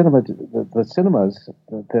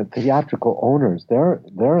 the theatrical owners, they're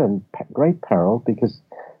in great peril, because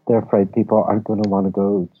they're afraid people aren't going to want to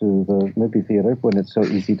go to the movie theater when it's so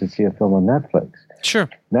easy to see a film on Netflix. Sure.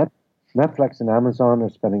 Netflix and Amazon are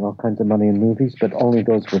spending all kinds of money in movies, but only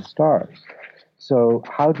those with stars. So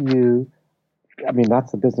how do you... I mean,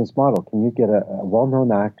 that's the business model. Can you get a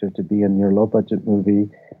well-known actor to be in your low-budget movie?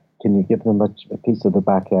 Can you give them a piece of the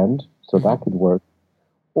back end? So mm-hmm. that could work.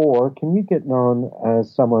 Or can you get known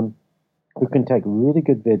as someone who can take really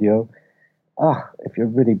good video? If you're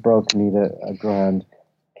really broke and need a grand,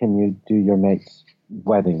 can you do your mate's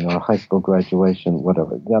wedding or high school graduation,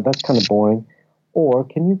 whatever? Yeah, that's kind of boring. Or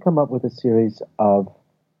can you come up with a series of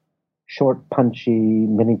short, punchy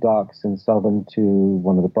mini docs and sell them to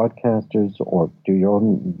one of the broadcasters, or do your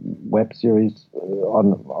own web series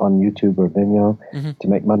on YouTube or Vimeo mm-hmm. to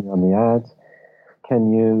make money on the ads?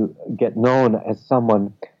 Can you get known as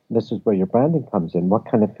someone? This is where your branding comes in. What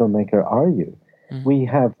kind of filmmaker are you? Mm-hmm. We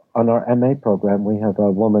have, on our MA program, we have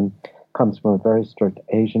a woman, comes from a very strict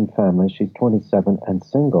Asian family. She's 27 and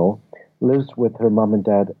single, lives with her mom and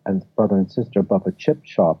dad and brother and sister above a chip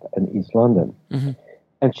shop in East London. Mm-hmm.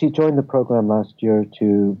 And she joined the program last year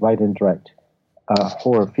to write and direct a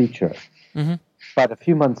horror feature. Mm-hmm. But a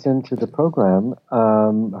few months into the program,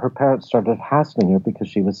 her parents started hassling her because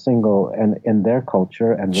she was single and in their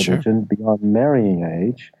culture and religion sure. beyond marrying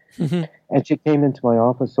age. Mm-hmm. And she came into my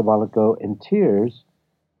office a while ago in tears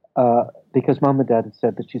because mom and dad had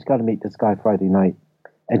said that she's got to meet this guy Friday night.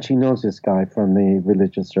 And she knows this guy from the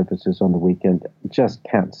religious services on the weekend, just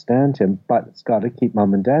can't stand him, but it's got to keep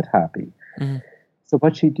mom and dad happy. Mm-hmm. So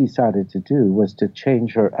what she decided to do was to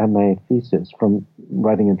change her MA thesis from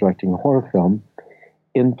writing and directing a horror film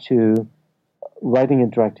into writing and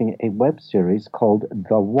directing a web series called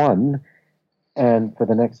The One. And for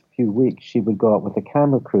the next few weeks, she would go out with a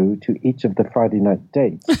camera crew to each of the Friday night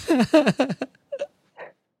dates.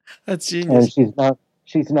 That's genius. And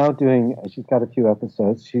she's got a few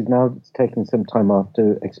episodes. She's now taking some time off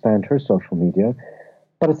to expand her social media.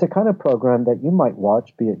 But it's the kind of program that you might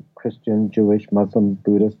watch, be it Christian, Jewish, Muslim,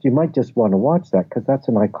 Buddhist. You might just want to watch that because that's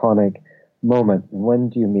an iconic moment. When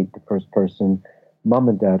do you meet the first person? Mom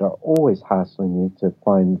and dad are always hassling you to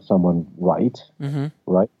find someone right, mm-hmm.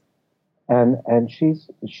 right? And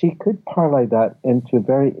she could parlay that into a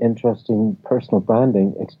very interesting personal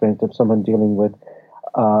branding experience of someone dealing with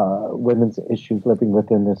women's issues, living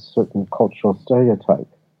within this certain cultural stereotype.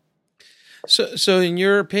 So in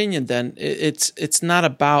your opinion, then it's not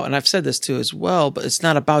about, and I've said this too as well, but it's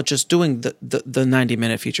not about just doing the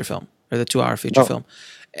 90-minute feature film or the 2-hour feature film,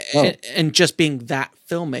 and just being that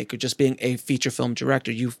filmmaker, just being a feature film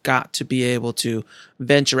director. You've got to be able to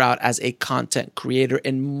venture out as a content creator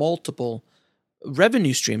in multiple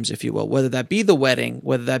revenue streams, if you will, whether that be the wedding,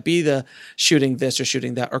 whether that be the shooting this or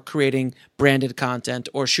shooting that, or creating branded content,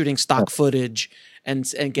 or shooting stock footage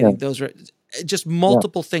and getting those. Just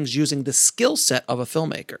multiple things using the skill set of a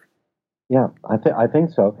filmmaker. Yeah, I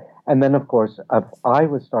think so. And then, of course, if I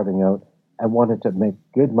was starting out and wanted to make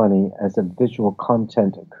good money as a visual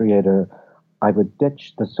content creator, I would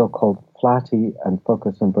ditch the so-called flatty and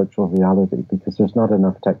focus on virtual reality because there's not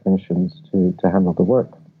enough technicians to handle the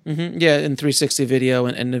work. Mm-hmm. Yeah, in 360 video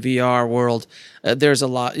and the VR world, there's a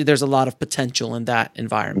lot of potential in that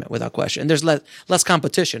environment, without question. And there's less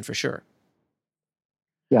competition for sure.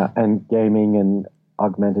 Yeah, and gaming and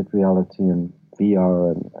augmented reality and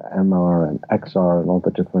VR and MR and XR and all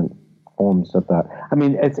the different forms of that. I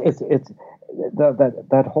mean, it's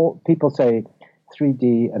that whole, people say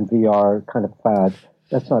 3D and VR kind of fad.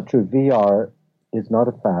 That's not true. VR is not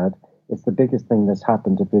a fad. It's the biggest thing that's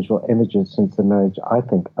happened to visual images since the marriage, I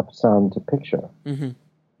think, of sound to picture. Mm-hmm.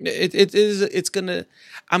 It's gonna.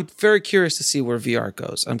 I'm very curious to see where VR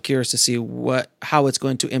goes. I'm curious to see how it's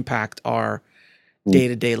going to impact our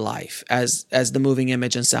day-to-day life as the moving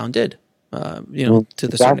image and sound did. To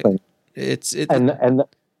the certain.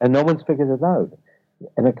 And no one's figured it out.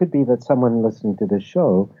 And it could be that someone listening to this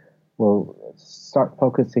show will start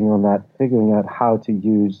focusing on that, figuring out how to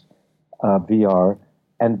use VR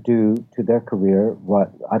and do to their career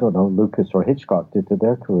what, I don't know, Lucas or Hitchcock did to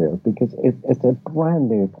their career, because it's a brand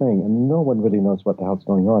new thing and no one really knows what the hell's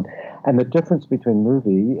going on. And the difference between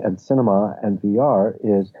movie and cinema and VR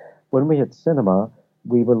is when we had cinema,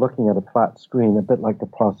 we were looking at a flat screen, a bit like the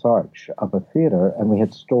cross arch of a theater, and we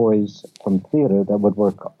had stories from theater that would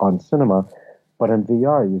work on cinema. But in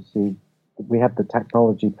VR, you see, we have the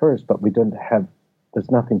technology first, but there's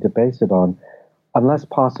nothing to base it on, unless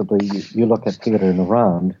possibly you look at theater in a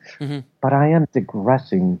round. Mm-hmm. But I am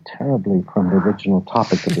digressing terribly from the original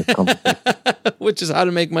topic of this conversation. Which is how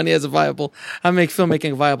to make money how to make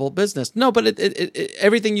filmmaking a viable business. No, but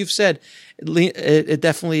everything you've said, it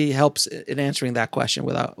definitely helps in answering that question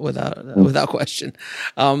without question.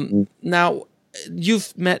 Now,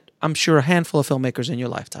 you've met, I'm sure, a handful of filmmakers in your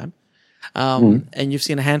lifetime, and you've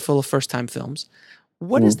seen a handful of first-time films.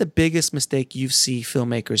 What is the biggest mistake you see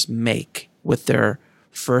filmmakers make with their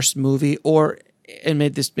first movie, and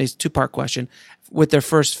made this two-part question, with their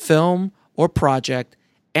first film or project,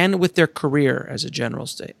 and with their career as a general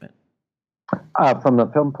statement? From the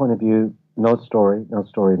film point of view, no story.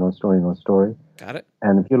 Got it.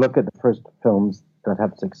 And if you look at the first films that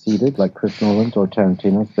have succeeded, like Chris Nolan's or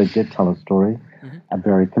Tarantino's, they did tell a story, a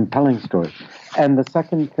very compelling story. And the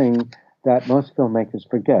second thing that most filmmakers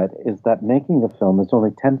forget is that making the film is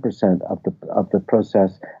only 10% of the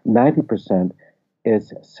process. 90%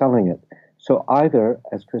 is selling it. So either,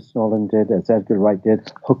 as Chris Nolan did, as Edgar Wright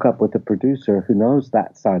did, hook up with a producer who knows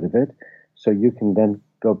that side of it, so you can then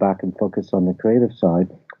go back and focus on the creative side,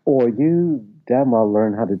 or you damn well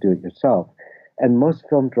learn how to do it yourself. And most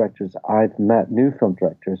film directors I've met, new film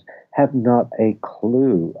directors, have not a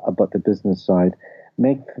clue about the business side,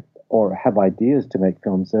 or have ideas to make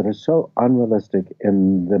films that are so unrealistic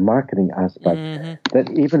in the marketing aspect that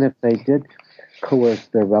even if they did coerce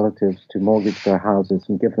their relatives to mortgage their houses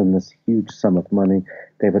and give them this huge sum of money,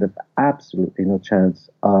 they would have absolutely no chance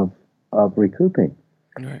of recouping.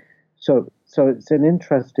 Right. So it's an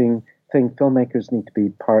interesting thing. Filmmakers need to be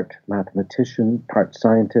part mathematician, part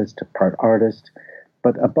scientist, part artist,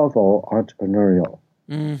 but above all, entrepreneurial.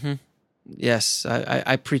 Mm-hmm. Yes,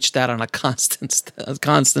 I preach that on a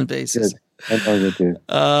constant basis. Good. I know you do.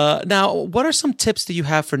 Now, what are some tips that you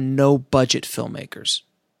have for no-budget filmmakers?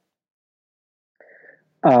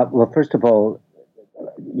 Well, first of all,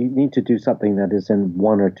 you need to do something that is in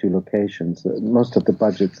one or two locations. Most of the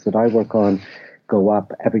budgets that I work on go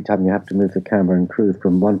up every time you have to move the camera and crew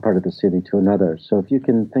from one part of the city to another. So if you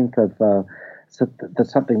can think of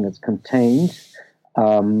something that's contained,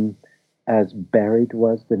 as Buried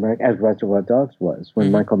was, as Reservoir Dogs was.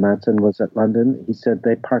 When Michael Madsen was at London, he said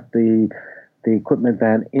they parked the equipment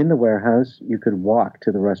van in the warehouse. You could walk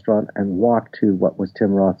to the restaurant and walk to what was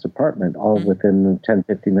Tim Roth's apartment, all within a 10,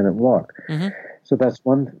 15-minute walk. Mm-hmm. So that's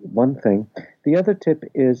one thing. The other tip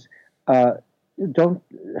is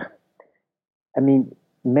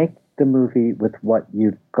make the movie with what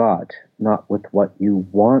you've got, not with what you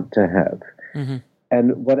want to have. Mm-hmm.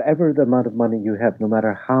 And whatever the amount of money you have, no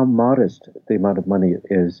matter how modest the amount of money it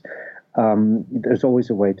is, there's always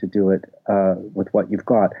a way to do it with what you've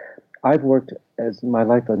got. I've worked as my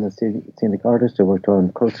life as a scenic artist. I worked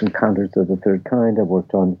on Close Encounters of the Third Kind. I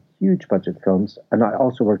worked on huge budget films, and I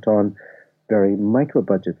also worked on very micro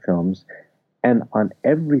budget films. And on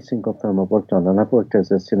every single film I've worked on, and I've worked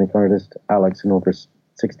as a scenic artist, Alex, in over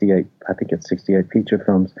 68 feature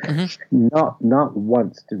films. Mm-hmm. Not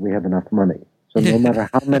once did we have enough money. So no matter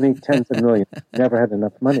how many tens of millions, never had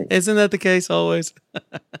enough money. Isn't that the case always?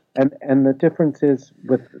 And the difference is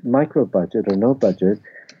with micro budget or no budget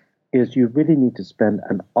is you really need to spend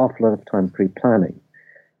an awful lot of time pre-planning.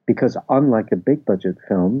 Because unlike a big budget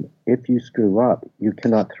film, if you screw up, you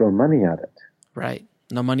cannot throw money at it. Right.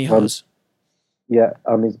 No money hose.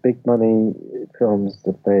 On these big money films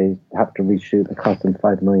that they have to reshoot that cost them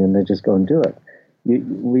 $5 million, they just go and do it.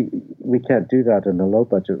 We can't do that in the low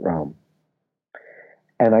budget realm.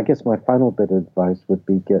 And I guess my final bit of advice would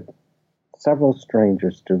be get several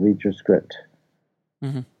strangers to read your script.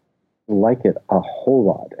 Mm-hmm. Like it a whole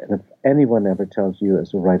lot. And if anyone ever tells you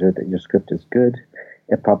as a writer that your script is good,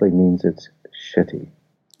 it probably means it's shitty.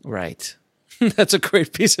 Right. That's a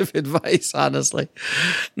great piece of advice, honestly.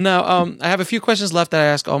 Now, I have a few questions left that I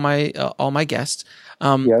ask all my guests.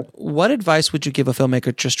 What advice would you give a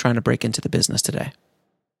filmmaker just trying to break into the business today?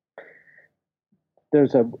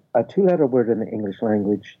 there's a two-letter word in the English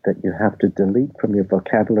language that you have to delete from your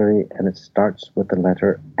vocabulary, and it starts with the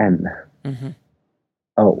letter N. Mm-hmm.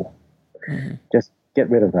 O. Mm-hmm. Just get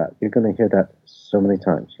rid of that. You're going to hear that so many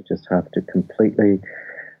times. You just have to completely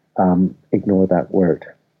ignore that word.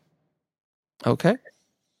 Okay.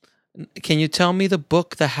 Can you tell me the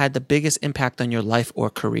book that had the biggest impact on your life or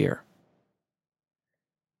career?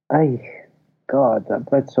 God, I've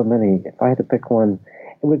read so many. If I had to pick one,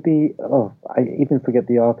 it would be, I even forget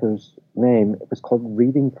the author's name. It was called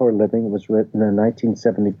Reading for a Living. It was written in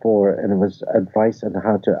 1974, and it was advice on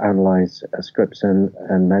how to analyze scripts and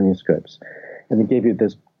manuscripts. And it gave you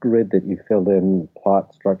this grid that you filled in,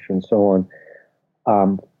 plot, structure, and so on.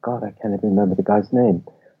 God, I can't even remember the guy's name.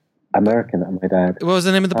 American, I might add. What was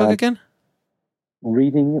the name of the book again?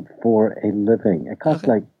 Reading for a Living. It cost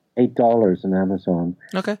like $8 on Amazon.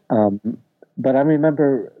 Okay. But I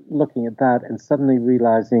remember looking at that and suddenly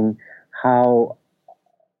realizing how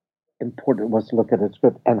important it was to look at a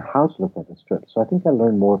script and how to look at a script. So I think I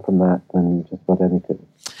learned more from that than just about anything.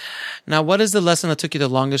 Now, what is the lesson that took you the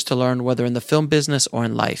longest to learn, whether in the film business or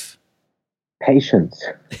in life? Patience.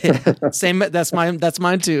 Same. That's mine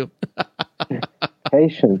too.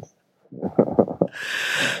 Patience.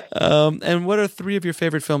 And what are 3 of your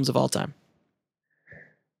favorite films of all time?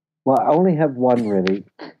 Well, I only have one really.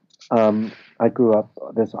 I grew up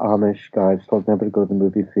this Amish guy, told never to go to the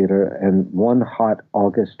movie theater, and one hot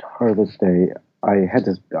August harvest day, I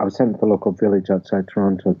was sent to the local village outside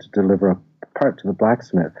Toronto to deliver a part to the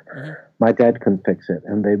blacksmith. Mm-hmm. My dad couldn't fix it,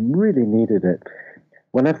 and they really needed it.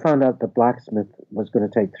 When I found out the blacksmith was going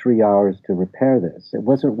to take 3 hours to repair this, it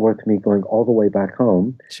wasn't worth me going all the way back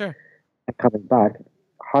home. Sure. And coming back.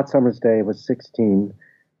 Hot summer's day, I was 16.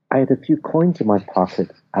 I had a few coins in my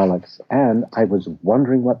pocket, Alex, and I was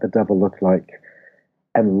wondering what the devil looked like.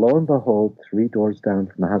 And lo and behold, 3 doors down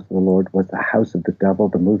from the house of the Lord was the house of the devil,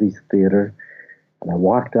 the movie theater. And I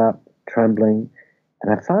walked up, trembling,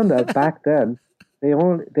 and I found out back then they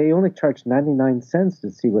only charged 99 cents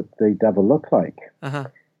to see what the devil looked like. Uh-huh.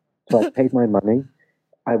 So I paid my money.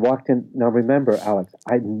 I walked in. Now remember, Alex,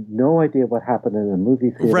 I had no idea what happened in a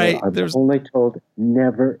movie theater. Right. I was only told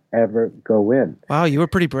never, ever go in. Wow, you were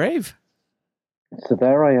pretty brave. So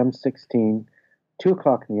there I am, 16, 2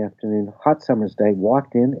 o'clock in the afternoon, hot summer's day,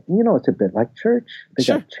 walked in. You know, it's a bit like church. They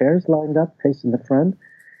got chairs lined up facing the front.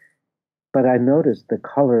 But I noticed the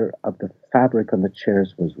color of the fabric on the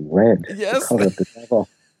chairs was red. Yes. The color of the devil.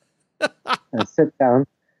 I sit down,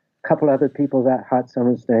 a couple other people that hot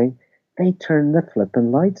summer's day, they turned the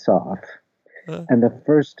flipping lights off. And the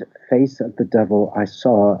first face of the devil I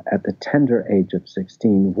saw at the tender age of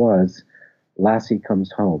 16 was Lassie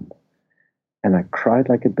Comes Home. And I cried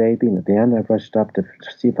like a baby, and at the end I rushed up to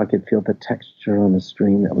see if I could feel the texture on the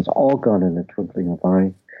screen. It was all gone in a twinkling of an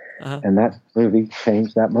eye. Uh-huh. And that movie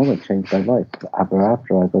changed my life. After I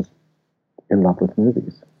was in love with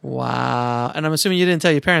movies. Wow. And I'm assuming you didn't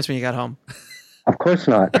tell your parents when you got home. Of course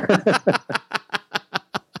not.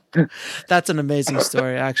 That's an amazing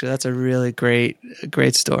story, actually. That's a really great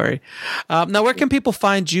story. Now, where can people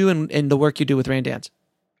find you and the work you do with Raindance?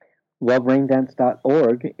 Well,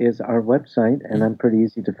 raindance.org is our website, and I'm pretty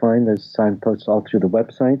easy to find. There's signposts all through the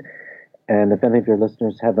website. And if any of your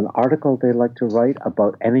listeners have an article they'd like to write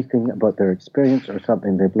about anything about their experience or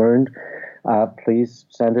something they've learned, please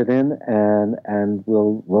send it in, and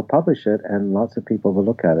we'll publish it, and lots of people will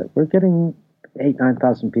look at it. We're getting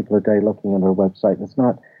 9,000 people a day looking at our website. It's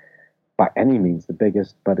not by any means the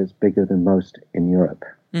biggest, but it's bigger than most in Europe.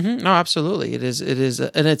 Mm-hmm. No, absolutely, it is,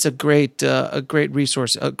 and it's a great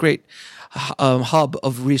resource, a great hub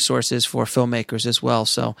of resources for filmmakers as well.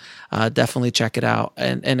 So definitely check it out.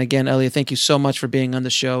 And again, Elliot, thank you so much for being on the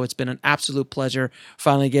show. It's been an absolute pleasure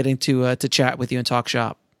finally getting to chat with you and talk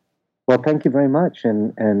shop. Well, thank you very much,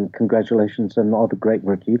 and congratulations on all the great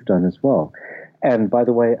work you've done as well. And by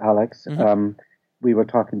the way, Alex, we were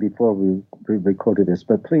talking before we recorded this,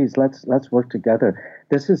 but please let's work together.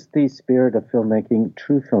 This is the spirit of filmmaking,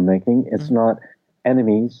 true filmmaking. It's not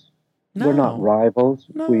enemies. No. We're not rivals.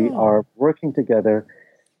 No. We are working together.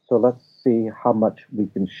 So let's see how much we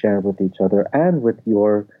can share with each other and with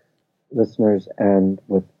your listeners and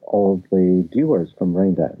with all the viewers from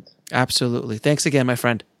Raindance. Absolutely. Thanks again, my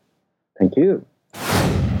friend. Thank you.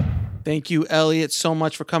 Thank you, Elliot, so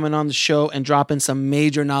much for coming on the show and dropping some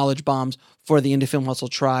major knowledge bombs for the Indie Film Hustle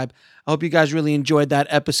tribe. I hope you guys really enjoyed that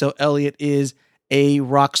episode. Elliot is a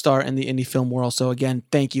rock star in the indie film world. So again,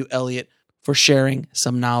 thank you, Elliot, for sharing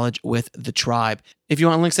some knowledge with the tribe. If you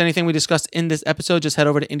want links to anything we discussed in this episode, just head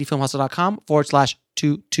over to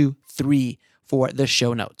indiefilmhustle.com/223 for the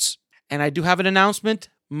show notes. And I do have an announcement.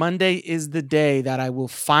 Monday is the day that I will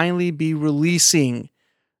finally be releasing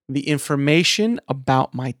the information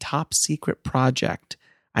about my top secret project.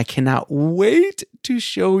 I cannot wait to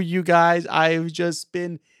show you guys. I've just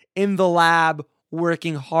been in the lab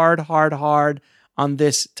working hard on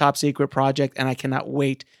this top secret project, and I cannot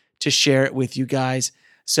wait to share it with you guys.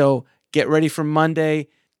 So get ready for Monday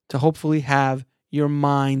to hopefully have your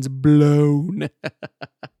minds blown.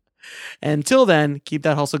 Until then, keep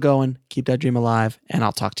that hustle going, keep that dream alive, and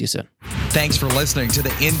I'll talk to you soon. Thanks for listening to the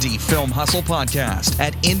Indie Film Hustle podcast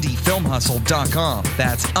at indiefilmhustle.com.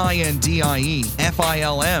 That's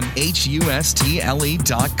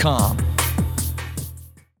INDIEFILMHUSTLE.com.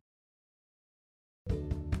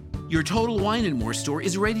 Your Total Wine & More store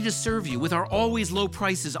is ready to serve you with our always low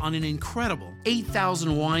prices on an incredible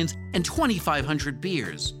 8,000 wines and 2,500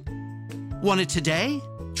 beers. Want it today?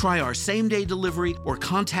 Try our same-day delivery or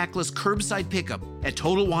contactless curbside pickup at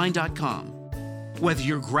TotalWine.com. Whether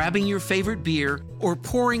you're grabbing your favorite beer or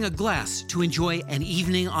pouring a glass to enjoy an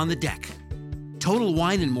evening on the deck, Total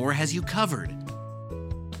Wine & More has you covered.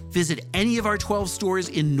 Visit any of our 12 stores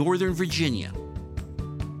in Northern Virginia.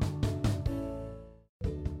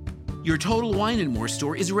 Your Total Wine & More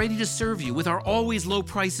store is ready to serve you with our always low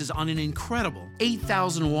prices on an incredible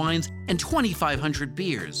 8,000 wines and 2,500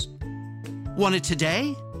 beers. Want it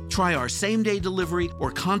today? Try our same-day delivery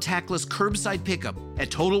or contactless curbside pickup at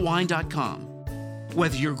TotalWine.com.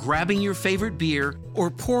 Whether you're grabbing your favorite beer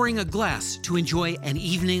or pouring a glass to enjoy an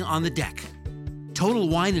evening on the deck, Total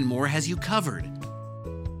Wine & More has you covered.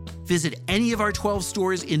 Visit any of our 12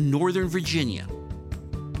 stores in Northern Virginia.